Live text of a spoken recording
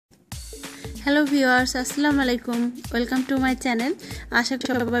Hello viewers, আসসালামু আলাইকুম। Welcome to my channel. আশা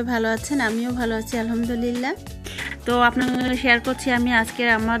করি সবাই ভালো আছেন, আমিও ভালো আছি আলহামদুলিল্লাহ। তো আপনাদের সঙ্গে শেয়ার করছি আমি আজকের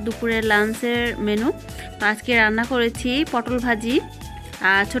আমার দুপুরের লাঞ্চের মেনু। তো আজকে রান্না করেছি পটল ভাজি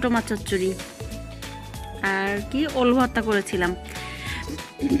আর ছোটো মাছ চচ্চড়ি আর কি ওল ভর্তা করেছিলাম।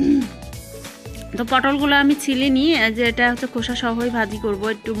 তো পটলগুলো আমি ছিলে নিয়ে যেটা হচ্ছে খোসা সহই ভাজি করব,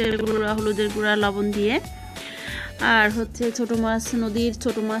 একটু গুঁড়া, হলুদের গুঁড়া, লবণ দিয়ে। আর হচ্ছে ছোটো মাছ, নদীর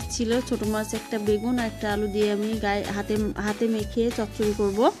ছোটো মাছ ছিল, ছোটো মাছ একটা, বেগুন আর একটা আলু দিয়ে আমি গায়ে হাতে মেখে চচ্চড়ি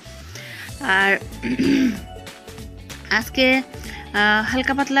করব। আর আজকে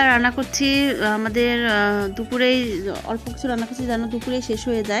হালকা পাতলা রান্না করছি। আমাদের দুপুরেই অল্প কিছু রান্না করছি যেন দুপুরেই শেষ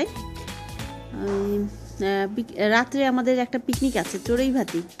হয়ে যায়। রাত্রে আমাদের একটা পিকনিক আছে,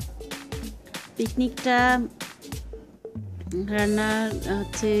 চড়ুইভাতি। পিকনিকটা রান্না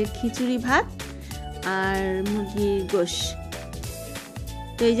হচ্ছে খিচুড়ি ভাত আর মুরগির গোশ।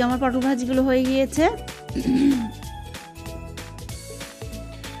 তো এই যে আমার পটল ভাজিগুলো হয়ে গিয়েছে।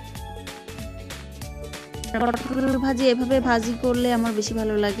 পটল ভাজি এভাবে ভাজি করলে আমার বেশি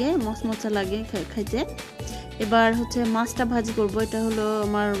ভালো লাগে, মচমচা লাগে খাইতে। এবার হচ্ছে মাছটা ভাজি করব। এটা হলো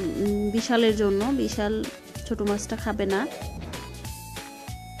আমার বিশালের জন্য, বিশাল ছোট মাছটা খাবে না।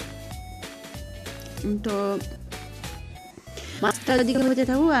 তো মাছটা দিকে হতে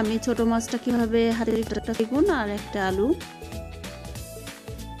থাকুক, আমি ছোট মাছটা কিভাবে হাতে একটা বেগুন আর একটা আলু,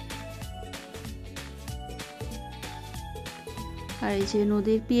 আর এই যে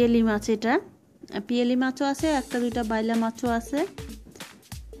নদীর পিয়েলি মাছ, এটা পিয়েলি মাছও আছে, একটা দুইটা বাইলা মাছও আছে।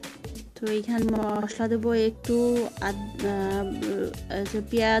 তো এইখানে মশলা দেবো একটু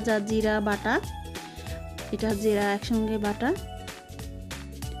পেঁয়াজ আর জিরা বাটা, এটা জিরা একসঙ্গে বাটা,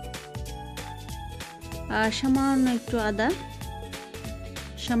 আর সামান্য একটু আদা,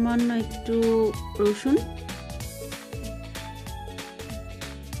 সামান্য একটু রসুন,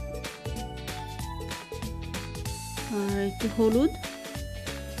 আর একটু হলুদ,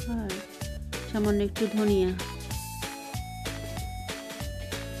 আর সামান্য একটু ধনিয়া।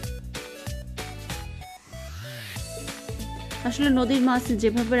 আসলে নদীর মাছ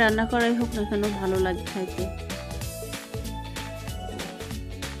যেভাবে রান্না করাই হোক না কেন ভালো লাগে খাইতে।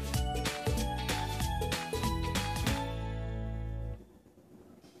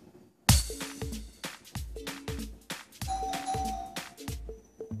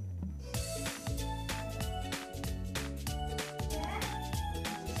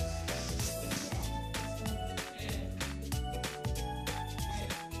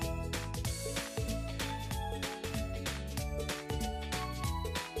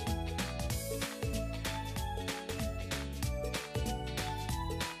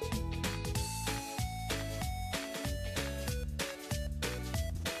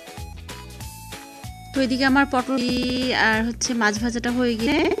 তো এদিকে আমার পটল আর হচ্ছে মাছ ভাজাটা হয়ে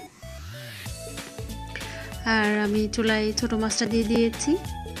গিয়ে, আর আমি চুলায় ছোট মাছটা দিয়ে দিয়েছি।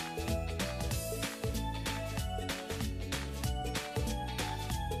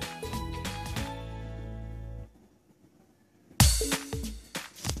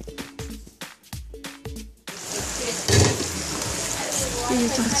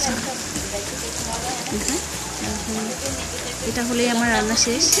 এটা হলেই আমার রান্না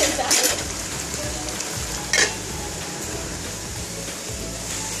শেষ।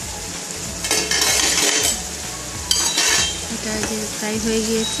 এটা যে ফ্রাই হয়ে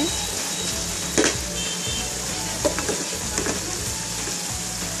গিয়েছে।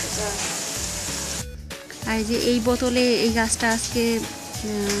 আর যে এই বোতলে এই গাছটা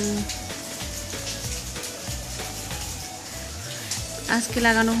আজকে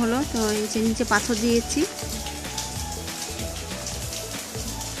লাগানো হলো। তো এই যে নিচে পাথর দিয়েছি।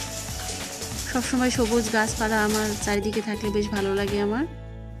 সবসময় সবুজ গাছপালা আমার চারিদিকে থাকলে বেশ ভালো লাগে আমার।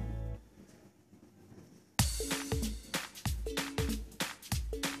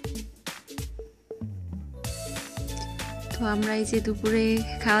 তো আমরা এই যে দুপুরে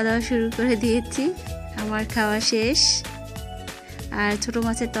খাওয়া দাওয়া শুরু করে দিয়েছি, আমার খাওয়া শেষ। আর ছোট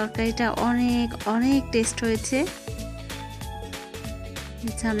মাছের তরকারিটা অনেক অনেক টেস্ট হয়েছে।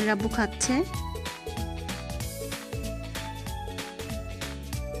 ছানের আব্বু খাচ্ছে।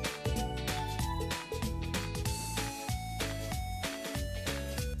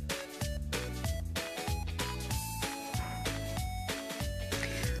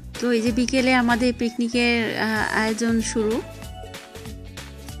 তো এই যে বিকেলে আমাদের পিকনিকের আয়োজন শুরু।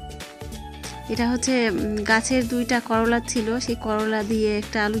 এটা হচ্ছে গাছের দুইটা করলা ছিল, সেই করলা দিয়ে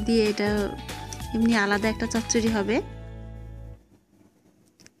একটা আলু দিয়ে এটা এমনি আলাদা একটা চচ্চড়ি হবে।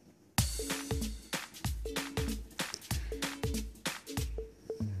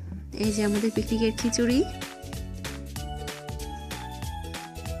 এই যে আমাদের পিকনিকের খিচুড়ি।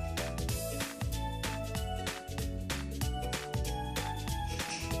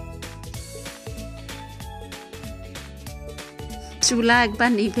 চুলা একবার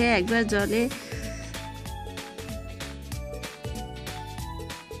নিভে একবার জলে।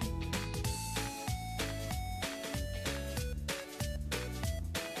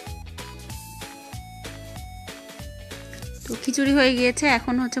 তো খিচুড়ি হয়ে গিয়েছে,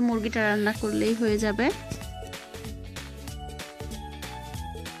 এখন হচ্ছে মুরগিটা রান্না করলেই হয়ে যাবে।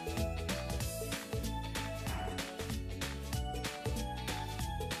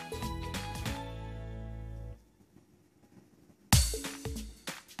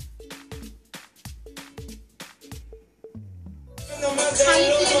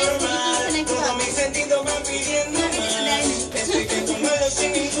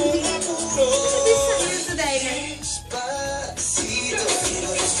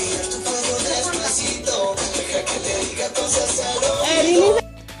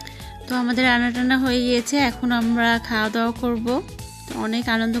 তো আমাদের রান্না টান্না হয়ে গিয়েছে, এখন আমরা খাওয়া দাওয়া করব। তো অনেক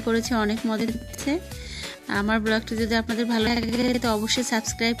আনন্দ করেছি, অনেক মজা হচ্ছে। আমার ব্লগটা যদি আপনাদের ভালো লাগে তো অবশ্যই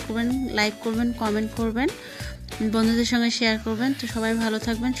সাবস্ক্রাইব করবেন, লাইক করবেন, কমেন্ট করবেন, বন্ধুদের সঙ্গে শেয়ার করবেন। তো সবাই ভালো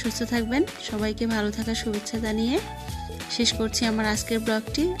থাকবেন, সুস্থ থাকবেন। সবাইকে ভালো থাকার শুভেচ্ছা জানিয়ে শেষ করছি আমার আজকের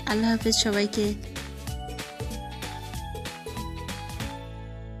ব্লগটি। আল্লাহ হাফেজ সবাইকে।